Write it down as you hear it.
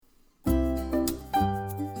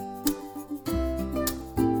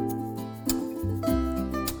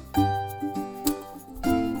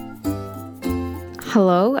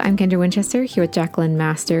Hello, I'm Kendra Winchester here with Jacqueline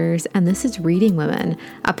Masters, and this is Reading Women,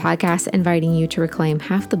 a podcast inviting you to reclaim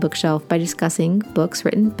half the bookshelf by discussing books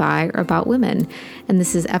written by or about women. And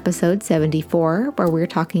this is episode 74, where we're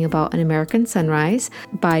talking about An American Sunrise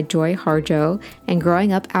by Joy Harjo and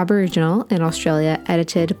Growing Up Aboriginal in Australia,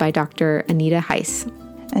 edited by Dr. Anita Heiss.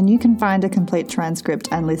 And you can find a complete transcript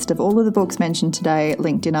and list of all of the books mentioned today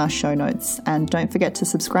linked in our show notes. And don't forget to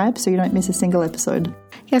subscribe so you don't miss a single episode.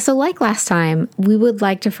 Yeah, so like last time, we would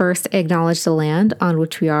like to first acknowledge the land on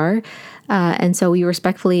which we are. And so we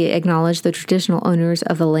respectfully acknowledge the traditional owners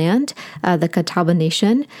of the land, the Catawba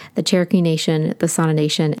Nation, the Cherokee Nation, the Sauna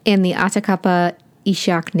Nation, and the Atakapa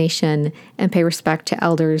Ishak Nation, and pay respect to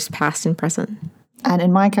elders past and present. And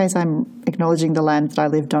in my case, I'm acknowledging the land that I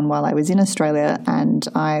lived on while I was in Australia, and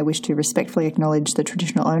I wish to respectfully acknowledge the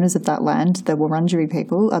traditional owners of that land, the Wurundjeri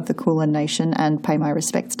people of the Kulin Nation, and pay my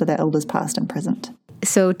respects to their elders past and present.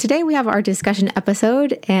 So today we have our discussion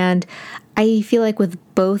episode, and I feel like with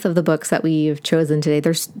both of the books that we've chosen today,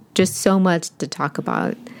 there's just so much to talk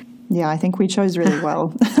about. Yeah, I think we chose really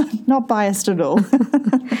well. Not biased at all.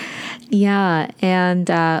 Yeah, and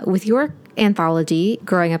with your anthology,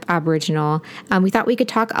 Growing Up Aboriginal, we thought we could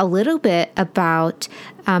talk a little bit about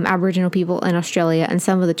Aboriginal people in Australia and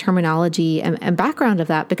some of the terminology and background of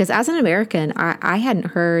that, because as an American, I hadn't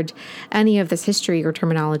heard any of this history or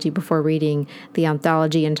terminology before reading the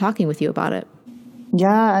anthology and talking with you about it.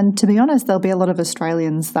 Yeah, and to be honest, there'll be a lot of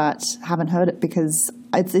Australians that haven't heard it because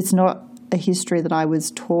it's not a history that I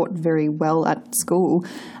was taught very well at school.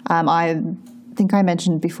 I think I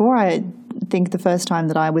mentioned before, I think the first time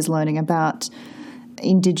that I was learning about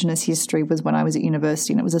Indigenous history was when I was at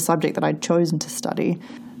university, and it was a subject that I'd chosen to study.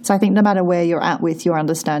 So I think no matter where you're at with your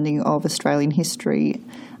understanding of Australian history,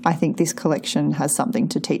 I think this collection has something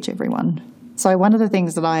to teach everyone. So one of the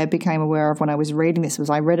things that I became aware of when I was reading this was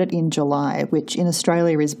I read it in July, which in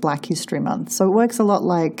Australia is Black History Month. So it works a lot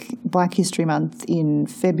like Black History Month in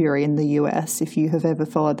February in the US, if you have ever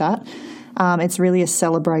followed that. It's really a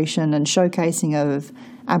celebration and showcasing of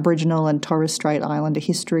Aboriginal and Torres Strait Islander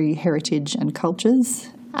history, heritage and cultures.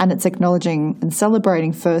 And it's acknowledging and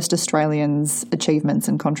celebrating first Australians' achievements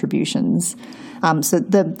and contributions. So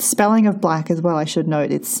the spelling of black as well, I should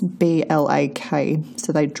note, it's B-L-A-K,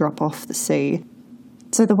 so they drop off the C.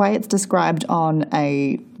 So the way it's described on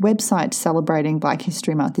a website celebrating Black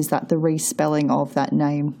History Month is that the respelling of that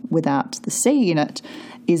name without the C in it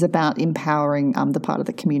is about empowering the part of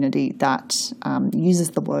the community that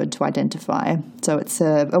uses the word to identify. So it's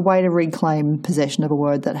a way to reclaim possession of a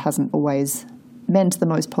word that hasn't always meant the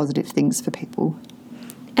most positive things for people.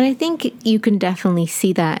 And I think you can definitely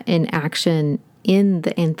see that in action in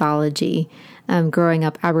the anthology, Growing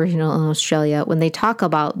Up Aboriginal in Australia, when they talk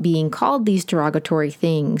about being called these derogatory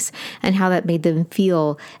things and how that made them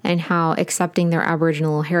feel, and how accepting their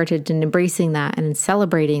Aboriginal heritage and embracing that and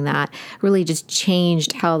celebrating that really just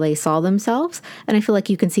changed how they saw themselves. And I feel like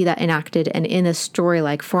you can see that enacted and in a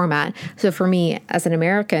story-like format. So for me, as an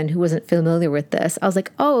American who wasn't familiar with this, I was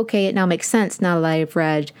like, oh, okay, it now makes sense now that I've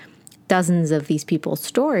read dozens of these people's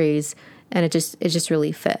stories, and it just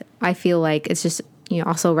really fit. I feel like it's just,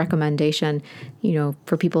 also a recommendation,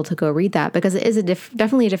 for people to go read that, because it is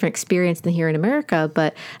definitely a different experience than here in America.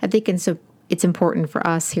 But I think it's important for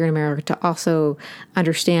us here in America to also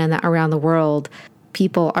understand that around the world,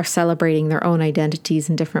 people are celebrating their own identities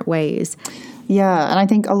in different ways. Yeah, and I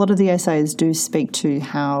think a lot of the essays do speak to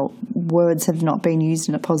how words have not been used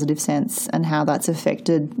in a positive sense and how that's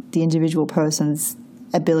affected the individual person's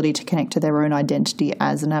ability to connect to their own identity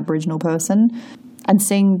as an Aboriginal person. And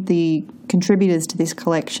seeing the contributors to this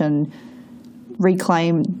collection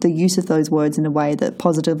reclaim the use of those words in a way that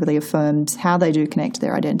positively affirms how they do connect to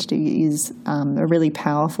their identity is a really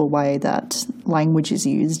powerful way that language is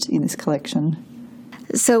used in this collection.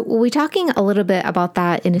 So we'll be talking a little bit about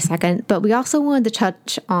that in a second, but we also wanted to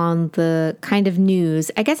touch on the kind of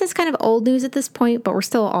news. I guess it's kind of old news at this point, but we're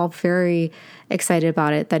still all very excited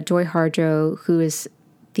about it, that Joy Harjo, who is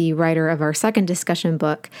the writer of our second discussion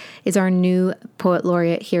book, is our new poet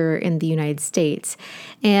laureate here in the United States.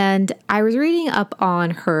 And I was reading up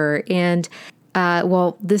on her, and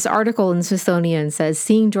this article in Smithsonian says,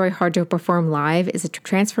 seeing Joy Harjo perform live is a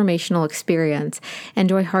transformational experience. And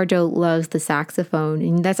Joy Harjo loves the saxophone,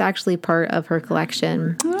 and that's actually part of her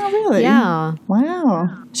collection. Oh, really? Yeah.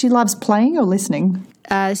 Wow. She loves playing or listening?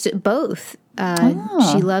 Both.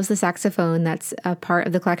 She loves the saxophone. That's a part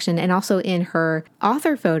of the collection. And also in her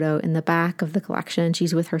author photo in the back of the collection,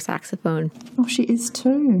 she's with her saxophone. Oh, she is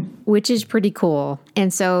too. Which is pretty cool.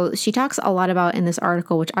 And so she talks a lot about in this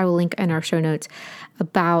article, which I will link in our show notes,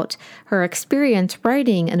 about her experience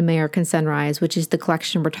writing An American Sunrise, which is the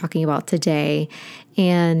collection we're talking about today,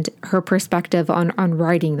 and her perspective on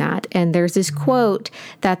writing that. And there's this quote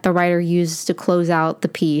that the writer uses to close out the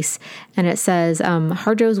piece, and it says,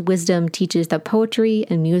 Harjo's wisdom teaches that poetry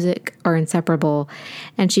and music are inseparable,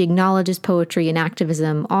 and she acknowledges poetry and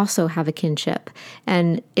activism also have a kinship.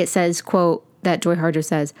 And it says, quote, that Joy Harjo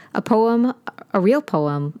says, a real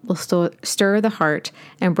poem will stir the heart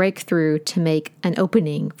and break through to make an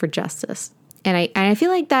opening for justice. And I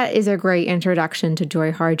feel like that is a great introduction to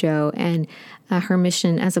Joy Harjo and her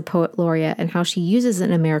mission as a poet laureate, and how she uses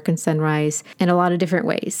An American Sunrise in a lot of different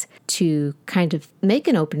ways to kind of make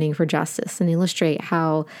an opening for justice and illustrate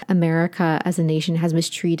how America as a nation has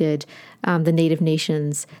mistreated the Native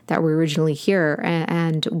nations that were originally here,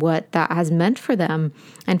 and what that has meant for them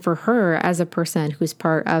and for her as a person who's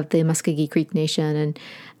part of the Muskogee Creek Nation. And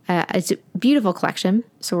it's a beautiful collection.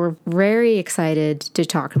 So we're very excited to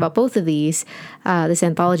talk about both of these, this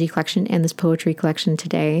anthology collection and this poetry collection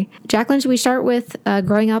today. Jacqueline, should we start with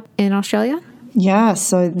Growing Up in Australia? Yeah,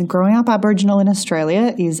 so Growing Up Aboriginal in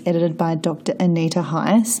Australia is edited by Dr. Anita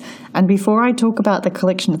Heiss. And before I talk about the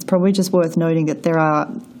collection, it's probably just worth noting that there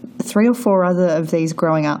are 3 or 4 other of these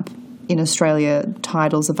Growing Up in Australia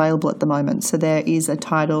titles available at the moment. So there is a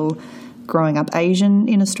title Growing Up Asian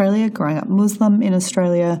in Australia, Growing Up Muslim in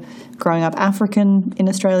Australia, Growing Up African in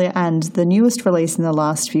Australia, and the newest release in the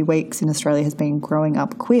last few weeks in Australia has been Growing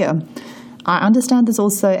Up Queer. I understand there's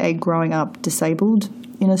also a Growing Up Disabled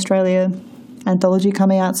in Australia anthology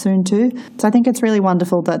coming out soon too. So I think it's really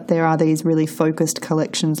wonderful that there are these really focused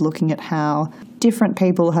collections looking at how different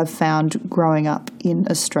people have found growing up in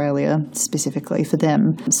Australia specifically for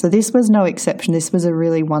them. So this was no exception. This was a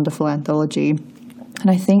really wonderful anthology. And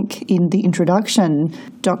I think in the introduction,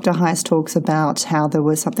 Dr. Heiss talks about how there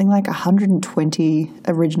was something like 120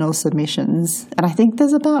 original submissions. And I think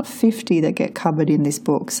there's about 50 that get covered in this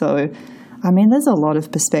book. So, I mean, there's a lot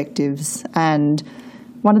of perspectives. And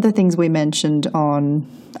one of the things we mentioned on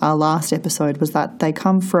our last episode was that they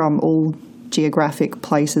come from all geographic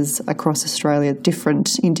places across Australia,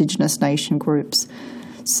 different Indigenous nation groups.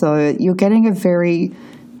 So you're getting a very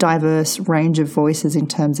diverse range of voices in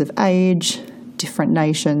terms of age, different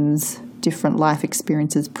nations, different life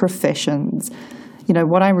experiences, professions. You know,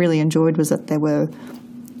 what I really enjoyed was that there were,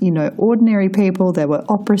 you know, ordinary people, there were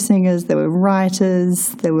opera singers, there were writers,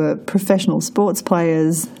 there were professional sports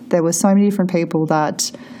players. There were so many different people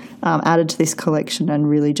that added to this collection and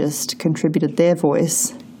really just contributed their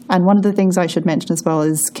voice. And one of the things I should mention as well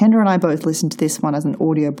is Kendra and I both listened to this one as an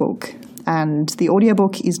audiobook. And the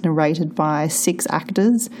audiobook is narrated by 6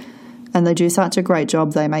 actors, and they do such a great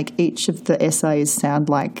job. They make each of the essays sound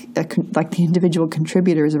like the individual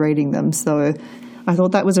contributor is reading them. So I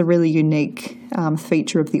thought that was a really unique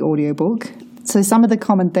feature of the audiobook. So some of the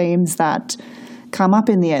common themes that come up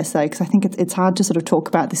in the essay, because I think it's hard to sort of talk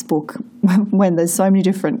about this book when there's so many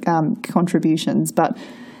different contributions, but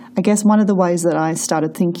I guess one of the ways that I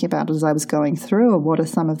started thinking about it as I was going through are what are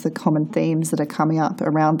some of the common themes that are coming up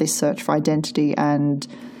around this search for identity, and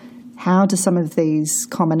how do some of these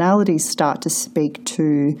commonalities start to speak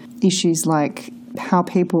to issues like how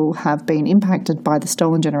people have been impacted by the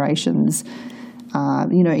stolen generations,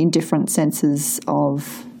 you know, in different senses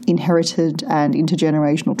of inherited and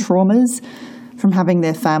intergenerational traumas from having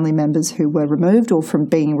their family members who were removed or from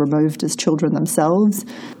being removed as children themselves.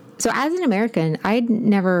 So as an American, I'd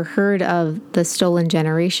never heard of the stolen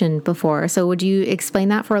generation before. So would you explain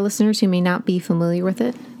that for our listeners who may not be familiar with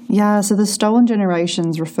it? Yeah, so the stolen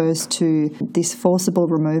generations refers to this forcible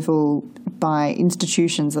removal by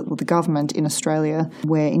institutions, the government in Australia,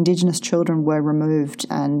 where Indigenous children were removed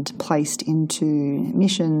and placed into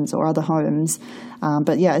missions or other homes.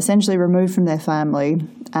 But yeah, essentially removed from their family.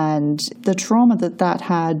 And the trauma that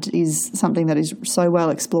had is something that is so well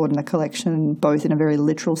explored in the collection, both in a very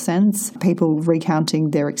literal sense, people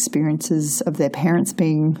recounting their experiences of their parents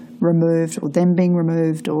being removed or them being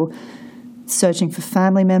removed, or searching for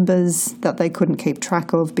family members that they couldn't keep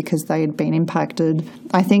track of because they had been impacted.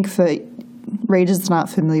 I think for readers that aren't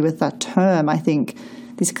familiar with that term, I think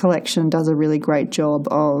this collection does a really great job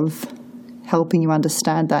of helping you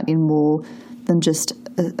understand that in more than just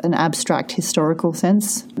an abstract historical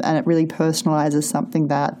sense, and it really personalises something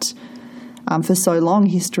that for so long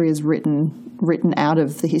history is written out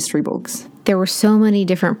of the history books. There were so many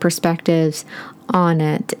different perspectives on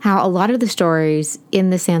it, how a lot of the stories in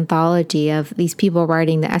this anthology of these people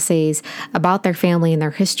writing the essays about their family and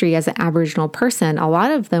their history as an Aboriginal person, a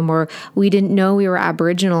lot of them were, we didn't know we were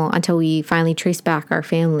Aboriginal until we finally traced back our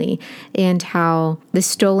family, and how this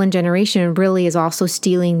stolen generation really is also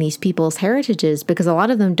stealing these people's heritages, because a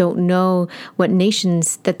lot of them don't know what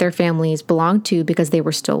nations that their families belong to because they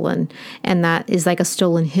were stolen. And that is like a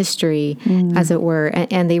stolen history, as it were.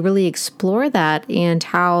 And they really explore that, and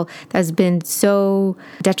how that's been so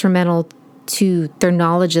detrimental to their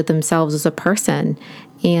knowledge of themselves as a person,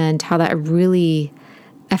 and how that really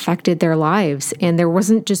affected their lives. And there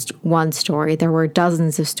wasn't just one story, there were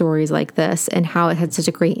dozens of stories like this, and how it had such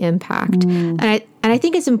a great impact. And I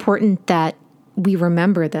think it's important that we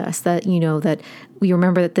remember this, that, you know, that we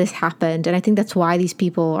remember that this happened. And I think that's why these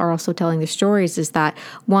people are also telling their stories, is that,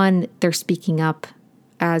 one, they're speaking up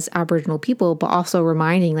as Aboriginal people, but also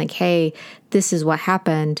reminding, like, hey, this is what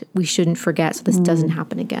happened. We shouldn't forget, so this doesn't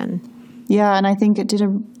happen again. Yeah, and I think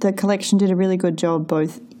the collection did a really good job,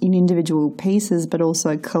 both in individual pieces, but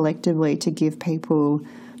also collectively, to give people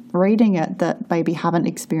reading it that maybe haven't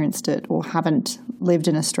experienced it or haven't lived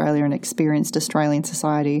in Australia and experienced Australian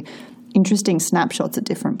society interesting snapshots at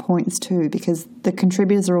different points too, because the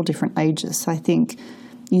contributors are all different ages. So I think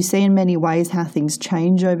you see in many ways how things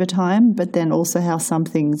change over time, but then also how some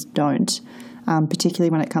things don't, particularly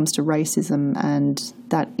when it comes to racism and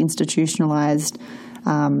that institutionalised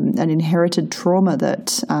and inherited trauma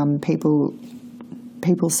that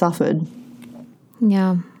people suffered.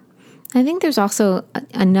 Yeah. I think there's also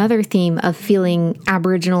another theme of feeling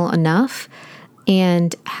Aboriginal enough,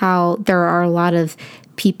 and how there are a lot of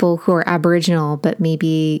people who are Aboriginal, but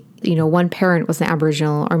maybe, you know, one parent wasn't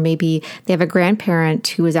Aboriginal, or maybe they have a grandparent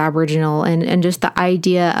who was Aboriginal, and just the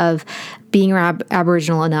idea of being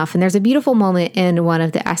Aboriginal enough. And there's a beautiful moment in one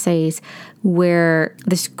of the essays where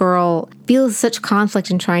this girl feels such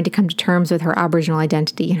conflict in trying to come to terms with her Aboriginal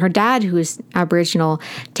identity. And her dad, who is Aboriginal,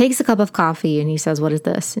 takes a cup of coffee and he says, "What is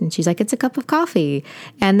this?" And she's like, "It's a cup of coffee."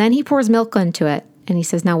 And then he pours milk into it and he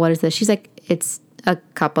says, "Now what is this?" She's like, "It's a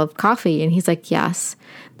cup of coffee." And he's like, "Yes,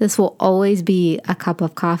 this will always be a cup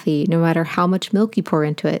of coffee, no matter how much milk you pour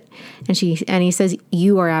into it." And he says,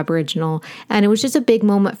 "You are Aboriginal." And it was just a big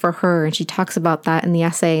moment for her. And she talks about that in the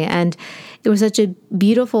essay. And it was such a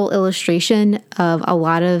beautiful illustration of a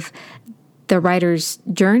lot of the writer's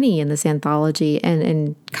journey in this anthology,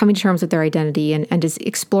 and coming to terms with their identity, and just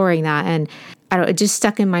exploring that. And it just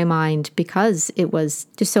stuck in my mind because it was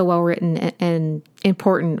just so well written and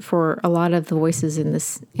important for a lot of the voices in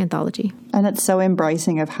this anthology. And it's so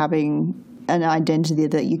embracing of having an identity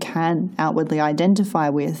that you can outwardly identify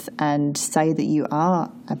with and say that you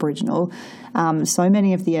are Aboriginal. So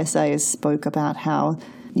many of the essays spoke about how,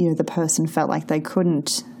 you know, the person felt like they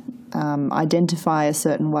couldn't identify a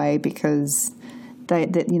certain way because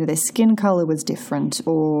their skin colour was different,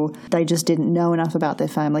 or they just didn't know enough about their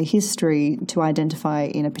family history to identify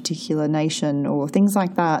in a particular nation, or things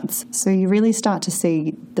like that. So you really start to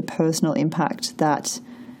see the personal impact that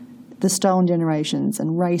the stolen generations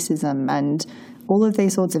and racism and all of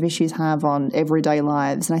these sorts of issues have on everyday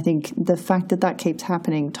lives. And I think the fact that that keeps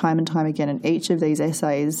happening time and time again in each of these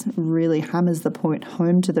essays really hammers the point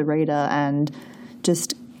home to the reader, and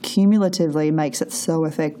just cumulatively makes it so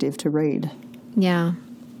effective to read. Yeah,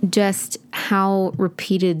 just how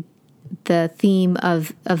repeated the theme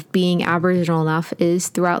of being Aboriginal enough is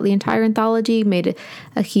throughout the entire anthology made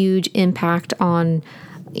a huge impact on,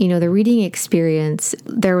 you know, the reading experience.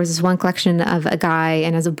 There was this one collection of a guy,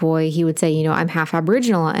 and as a boy, he would say, you know, "I'm half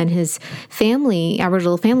Aboriginal," and his family,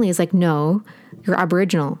 Aboriginal family, is like, "No, you're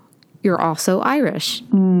Aboriginal. You're also Irish."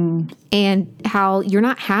 And how you're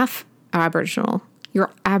not half Aboriginal, you're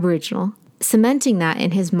Aboriginal. Cementing that in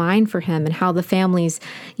his mind for him, and how the families,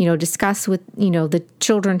 you know, discuss with, you know, the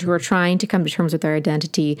children who are trying to come to terms with their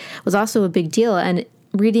identity was also a big deal. And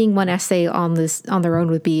reading one essay on this on their own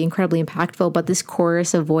would be incredibly impactful, but this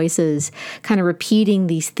chorus of voices kind of repeating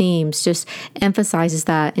these themes just emphasizes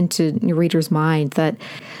that into your reader's mind, that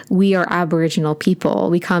we are Aboriginal people.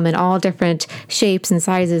 We come in all different shapes and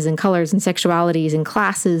sizes and colors and sexualities and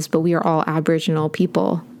classes, but we are all Aboriginal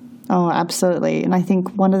people. Oh, absolutely. And I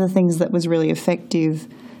think one of the things that was really effective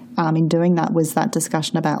in doing that was that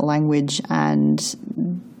discussion about language, and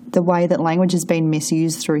the way that language has been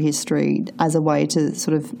misused through history as a way to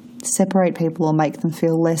sort of separate people or make them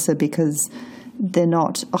feel lesser because they're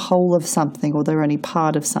not a whole of something, or they're only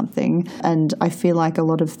part of something. And I feel like a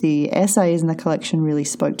lot of the essays in the collection really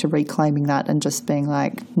spoke to reclaiming that and just being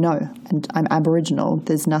like, no, and I'm Aboriginal.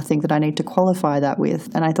 There's nothing that I need to qualify that with.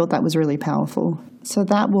 And I thought that was really powerful. So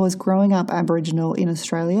that was Growing Up Aboriginal in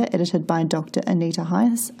Australia, edited by Dr. Anita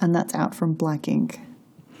Heiss, and that's out from Black Ink.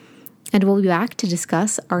 And we'll be back to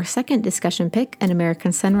discuss our second discussion pick, An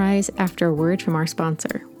American Sunrise, after a word from our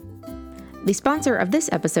sponsor. The sponsor of this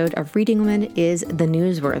episode of Reading Women is The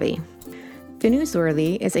Newsworthy. The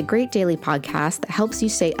Newsworthy is a great daily podcast that helps you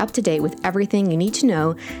stay up to date with everything you need to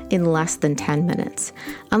know in less than 10 minutes.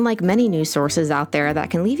 Unlike many news sources out there that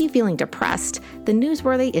can leave you feeling depressed, The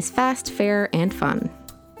Newsworthy is fast, fair, and fun.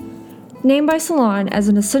 Named by Salon as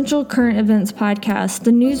an essential current events podcast,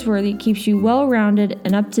 The Newsworthy keeps you well-rounded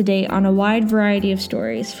and up-to-date on a wide variety of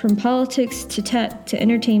stories, from politics to tech to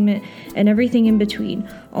entertainment and everything in between,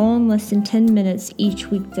 all in less than 10 minutes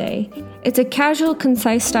each weekday. It's a casual,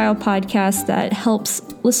 concise style podcast that helps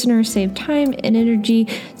listeners save time and energy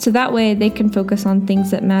so that way they can focus on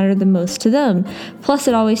things that matter the most to them. Plus,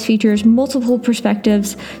 it always features multiple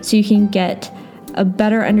perspectives so you can get a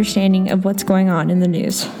better understanding of what's going on in the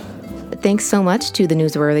news. Thanks so much to The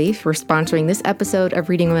Newsworthy for sponsoring this episode of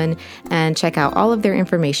Reading Women, and check out all of their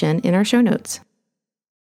information in our show notes.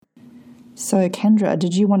 So, Kendra,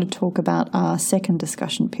 did you want to talk about our second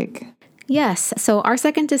discussion pick? Yes, so our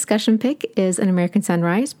second discussion pick is An American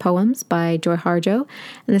Sunrise, Poems by Joy Harjo,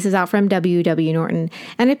 and this is out from W.W. Norton.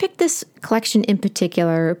 And I picked this collection in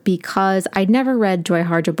particular because I'd never read Joy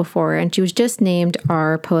Harjo before, and she was just named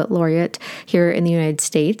our Poet Laureate here in the United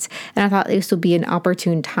States, and I thought this would be an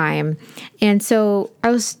opportune time. And so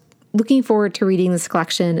I was looking forward to reading this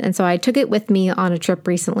collection, and so I took it with me on a trip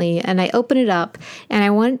recently, and I opened it up, and I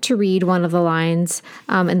wanted to read one of the lines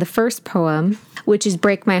in the first poem, which is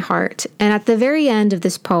Break My Heart. And at the very end of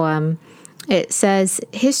this poem, it says,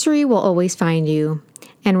 "History will always find you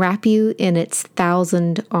and wrap you in its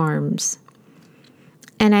 1,000 arms."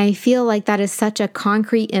 And I feel like that is such a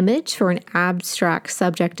concrete image for an abstract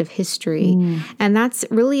subject of history. And that's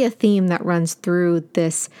really a theme that runs through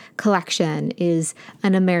this collection, is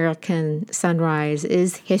An American Sunrise,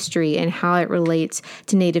 is history and how it relates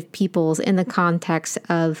to Native peoples in the context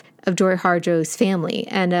of Joy Harjo's family.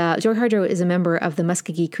 And Joy Harjo is a member of the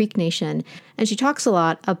Muskogee Creek Nation. And she talks a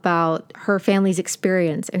lot about her family's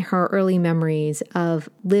experience and her early memories of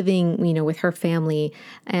living, with her family,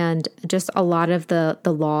 and just a lot of the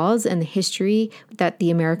laws and the history that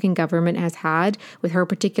the American government has had with her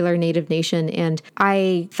particular Native nation. And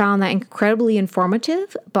I found that incredibly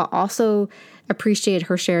informative, but also appreciated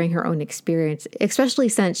her sharing her own experience, especially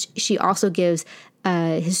since she also gives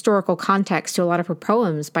historical context to a lot of her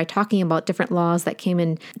poems by talking about different laws that came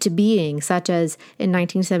into being, such as in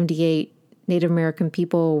 1978, Native American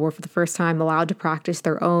people were for the first time allowed to practice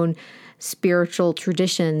their own spiritual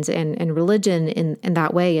traditions and religion in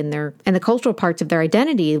that way, and the cultural parts of their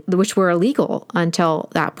identity, which were illegal until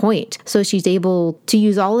that point. So she's able to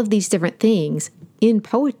use all of these different things in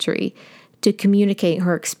poetry to communicate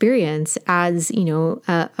her experience as,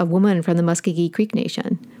 a woman from the Muskogee Creek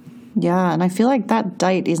Nation. Yeah, and I feel like that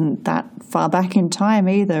date isn't that far back in time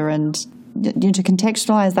either, and to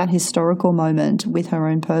contextualize that historical moment with her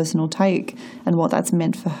own personal take and what that's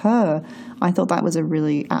meant for her, I thought that was a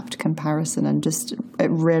really apt comparison, and just it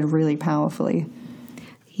read really powerfully.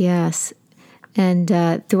 Yes. And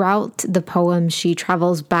throughout the poem, she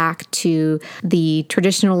travels back to the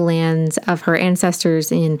traditional lands of her ancestors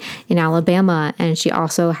in Alabama. And she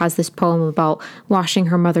also has this poem about washing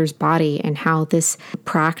her mother's body and how this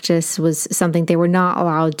practice was something they were not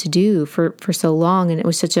allowed to do for so long. And it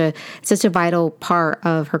was such a vital part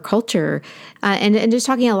of her culture. And just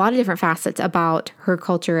talking a lot of different facets about her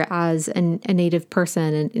culture as a Native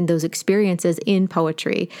person and those experiences in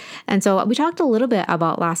poetry. And so we talked a little bit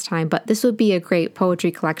about last time, but this would be a great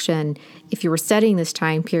poetry collection if you were studying this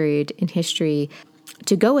time period in history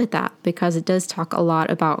to go with that, because it does talk a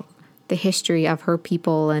lot about the history of her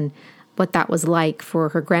people and what that was like for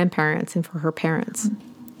her grandparents and for her parents.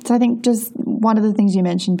 So I think just one of the things you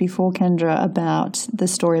mentioned before, Kendra, about the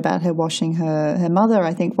story about her washing her mother,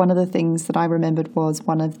 I think one of the things that I remembered was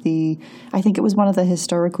one of the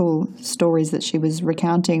historical stories that she was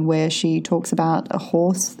recounting, where she talks about a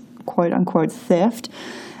horse, quote unquote, theft.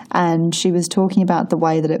 And she was talking about the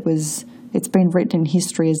way that it's been written in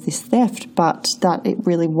history as this theft, but that it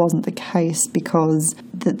really wasn't the case, because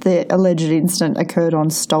the alleged incident occurred on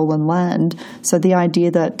stolen land. So the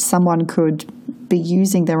idea that someone could be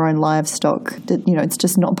using their own livestock, that it's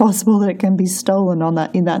just not possible that it can be stolen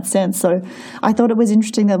in that sense. So I thought it was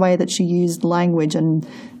interesting the way that she used language and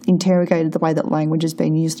interrogated the way that language has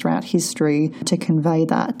been used throughout history to convey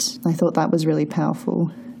that. I thought that was really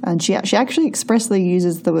powerful. And she actually expressly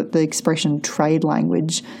uses the expression trade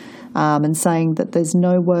language, and saying that there's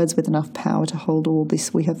no words with enough power to hold all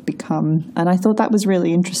this we have become. And I thought that was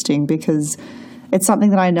really interesting because it's something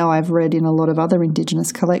that I know I've read in a lot of other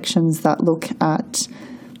Indigenous collections that look at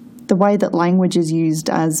the way that language is used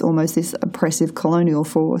as almost this oppressive colonial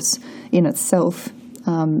force in itself,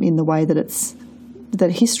 in the way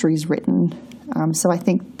that history is written. So I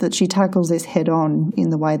think that she tackles this head on in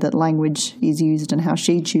the way that language is used and how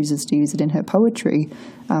she chooses to use it in her poetry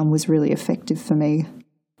was really effective for me.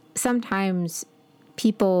 Sometimes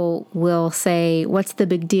people will say, what's the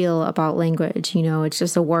big deal about language? It's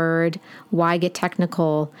just a word. Why get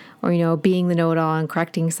technical? Or, being the know-it-all and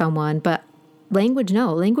correcting someone. But language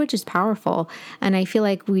is powerful. And I feel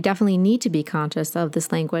like we definitely need to be conscious of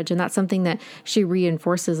this language. And that's something that she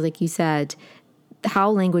reinforces, like you said, how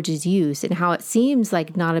language is used and how it seems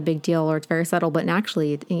like not a big deal or it's very subtle, but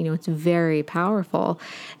actually, it's very powerful.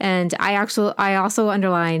 And I also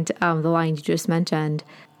underlined the line you just mentioned.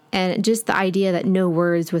 And just the idea that no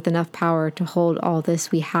words with enough power to hold all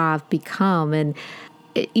this we have become. And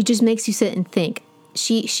it just makes you sit and think.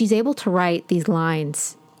 She's able to write these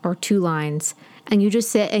lines or 2 lines, and you just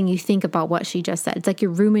sit and you think about what she just said. It's like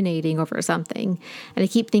you're ruminating over something. And I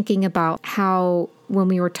keep thinking about how when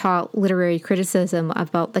we were taught literary criticism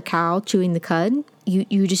about the cow chewing the cud,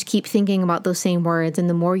 you just keep thinking about those same words. And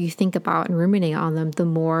the more you think about and ruminate on them, the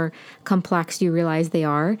more complex you realize they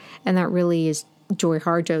are. And that really is Joy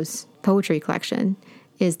Harjo's poetry collection,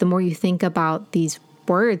 is the more you think about these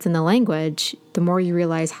words and the language, the more you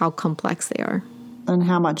realize how complex they are. And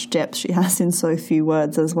how much depth she has in so few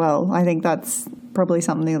words as well. I think that's probably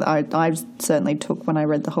something that I certainly took when I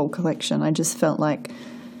read the whole collection. I just felt like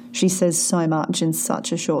she says so much in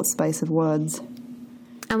such a short space of words.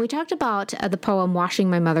 And we talked about the poem Washing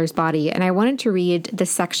My Mother's Body, and I wanted to read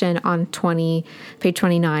this section on page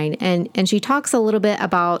 29. And she talks a little bit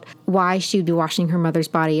about why she would be washing her mother's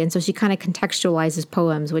body. And so she kind of contextualizes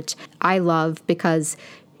poems, which I love because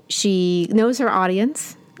she knows her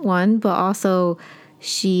audience, one, but also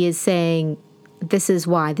she is saying this is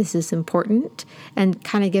why this is important and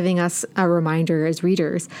kind of giving us a reminder as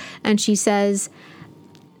readers. And she says,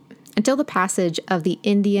 until the passage of the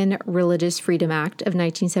Indian Religious Freedom Act of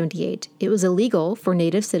 1978, it was illegal for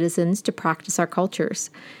Native citizens to practice our cultures.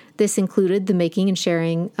 This included the making and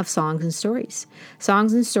sharing of songs and stories.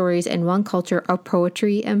 Songs and stories in one culture are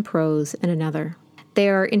poetry and prose in another. They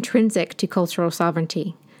are intrinsic to cultural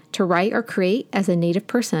sovereignty. To write or create as a Native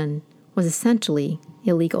person was essentially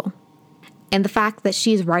illegal. And the fact that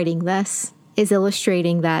she's writing this is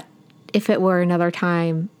illustrating that if it were another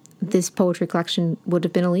time, this poetry collection would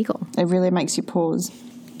have been illegal. It really makes you pause.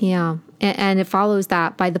 Yeah. And it follows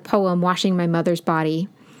that by the poem Washing My Mother's Body.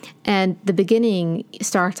 And the beginning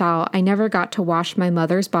starts out, I never got to wash my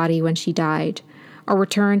mother's body when she died, or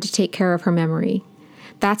return to take care of her memory.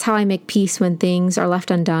 That's how I make peace when things are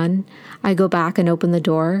left undone. I go back and open the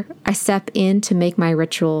door. I step in to make my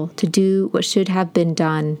ritual, to do what should have been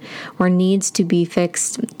done, or needs to be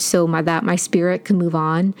fixed so that my spirit can move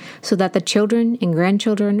on, so that the children and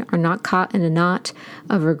grandchildren are not caught in a knot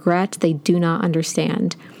of regret they do not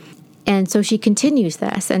understand. And so she continues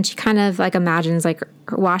this, and she kind of like imagines like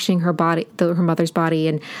washing her body, her mother's body,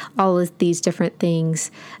 and all of these different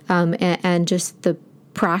things, and just the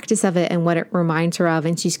practice of it and what it reminds her of.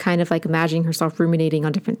 And she's kind of like imagining herself ruminating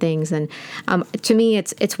on different things. And to me,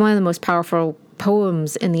 it's one of the most powerful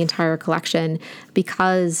poems in the entire collection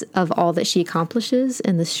because of all that she accomplishes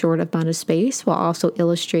in this short amount of space, while also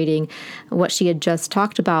illustrating what she had just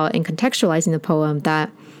talked about and contextualizing the poem,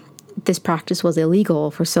 that this practice was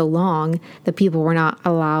illegal for so long that people were not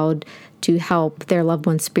allowed to help their loved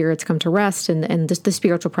ones' spirits come to rest, and just the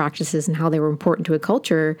spiritual practices and how they were important to a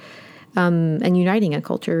culture, and uniting a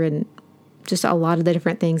culture, and just a lot of the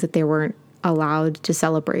different things that they weren't allowed to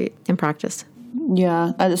celebrate and practice.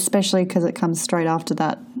 Yeah, especially because it comes straight after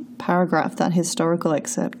that paragraph, that historical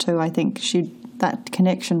excerpt too. I think that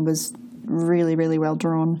connection was really, really well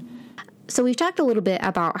drawn. So we've talked a little bit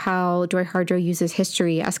about how Joy Harjo uses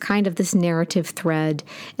history as kind of this narrative thread,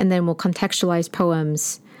 and then we'll contextualize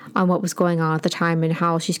poems on what was going on at the time and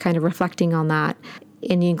how she's kind of reflecting on that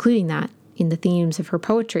and including that in the themes of her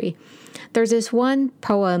poetry. There's this one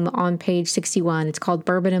poem on page 61. It's called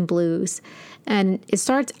Bourbon and Blues. And it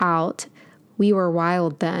starts out, we were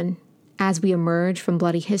wild then, as we emerge from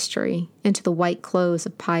bloody history into the white clothes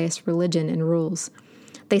of pious religion and rules.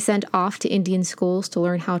 They sent off to Indian schools to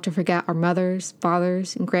learn how to forget our mothers,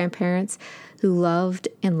 fathers, and grandparents who loved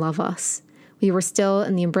and love us. We were still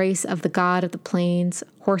in the embrace of the god of the plains,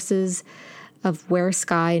 horses of where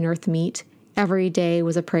sky and earth meet. Every day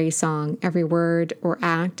was a praise song, every word or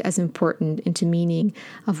act as important into meaning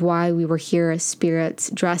of why we were here as spirits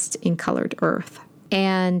dressed in colored earth.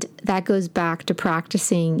 And that goes back to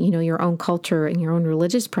practicing, your own culture and your own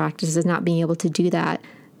religious practices, not being able to do that.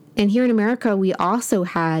 And here in America, we also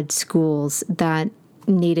had schools that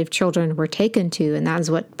Native children were taken to, and that is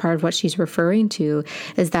what part of what she's referring to,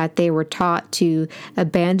 is that they were taught to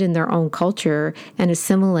abandon their own culture and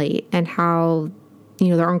assimilate, and how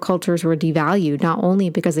their own cultures were devalued, not only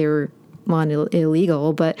because they were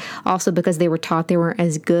illegal, but also because they were taught they weren't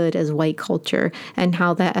as good as white culture, and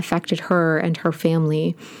how that affected her and her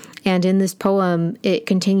family. And in this poem, it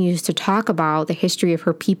continues to talk about the history of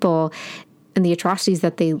her people and the atrocities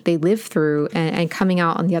that they lived through, and coming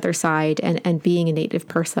out on the other side and being a Native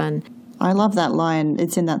person. I love that line.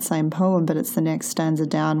 It's in that same poem, but it's the next stanza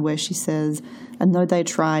down where she says, "And though they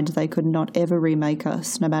tried, they could not ever remake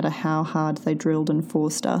us, no matter how hard they drilled and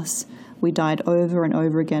forced us. We died over and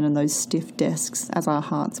over again in those stiff desks as our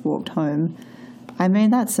hearts walked home." I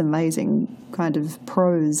mean, that's amazing kind of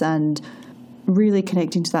prose, and really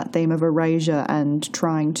connecting to that theme of erasure and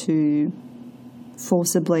trying to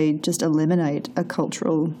forcibly just eliminate a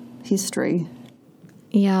cultural history.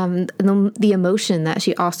 Yeah, the emotion that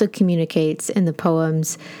she also communicates in the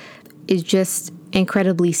poems is just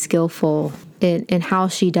incredibly skillful in how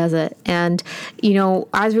she does it. And,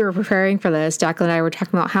 as we were preparing for this, Jacqueline and I were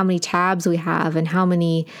talking about how many tabs we have and how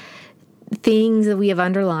many things that we have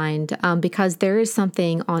underlined, because there is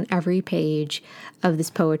something on every page of this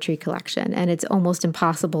poetry collection, and it's almost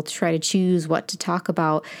impossible to try to choose what to talk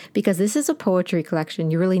about, because this is a poetry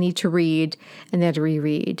collection. You really need to read and then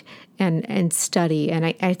reread and study, and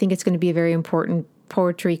I think it's going to be a very important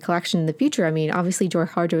poetry collection in the future. I mean, obviously Joy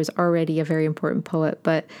Harjo is already a very important poet,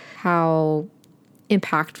 but how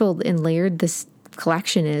impactful and layered this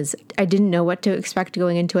collection is. I didn't know what to expect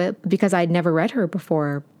going into it because I'd never read her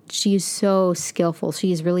before. She is so skillful.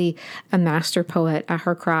 She is really a master poet at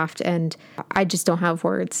her craft, and I just don't have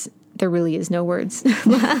words. There really is no words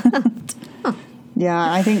left.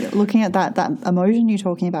 Yeah, I think looking at that emotion you're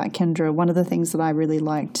talking about, Kendra, one of the things that I really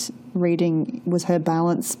liked reading was her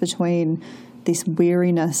balance between this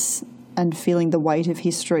weariness and feeling the weight of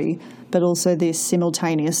history, but also this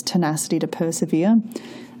simultaneous tenacity to persevere.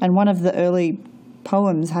 And one of the early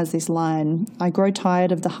poems has this line, "I grow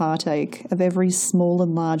tired of the heartache of every small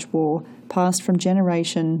and large war passed from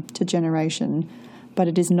generation to generation, but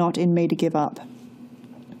it is not in me to give up."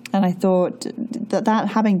 And I thought that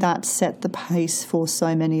having that set the pace for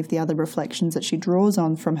so many of the other reflections that she draws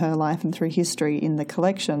on from her life and through history in the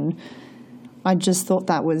collection, I just thought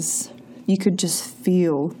that was, you could just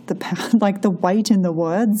feel the weight in the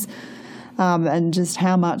words, and just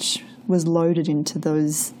how much was loaded into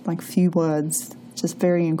those few words. Just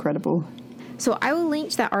very incredible. So I will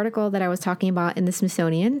link to that article that I was talking about in the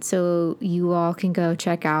Smithsonian, so you all can go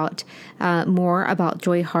check out more about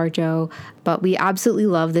Joy Harjo. But we absolutely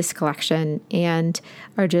love this collection and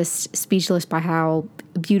are just speechless by how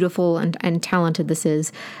beautiful and talented this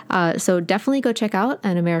is. So definitely go check out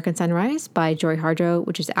An American Sunrise by Joy Harjo,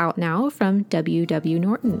 which is out now from W.W.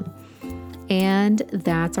 Norton. And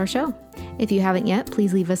that's our show. If you haven't yet,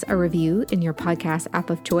 please leave us a review in your podcast app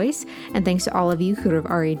of choice. And thanks to all of you who have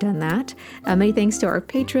already done that. Many thanks to our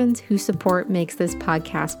patrons whose support makes this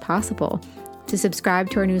podcast possible. To subscribe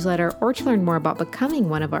to our newsletter or to learn more about becoming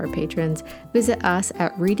one of our patrons, visit us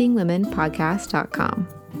at readingwomenpodcast.com.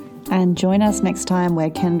 And join us next time where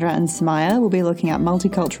Kendra and Samaya will be looking at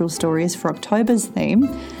multicultural stories for October's theme.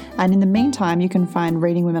 And in the meantime, you can find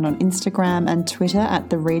Reading Women on Instagram and Twitter at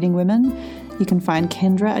The Reading Women. You can find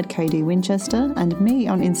Kendra at KD Winchester and me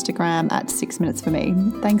on Instagram at 6 Minutes For Me.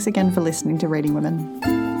 Thanks again for listening to Reading Women.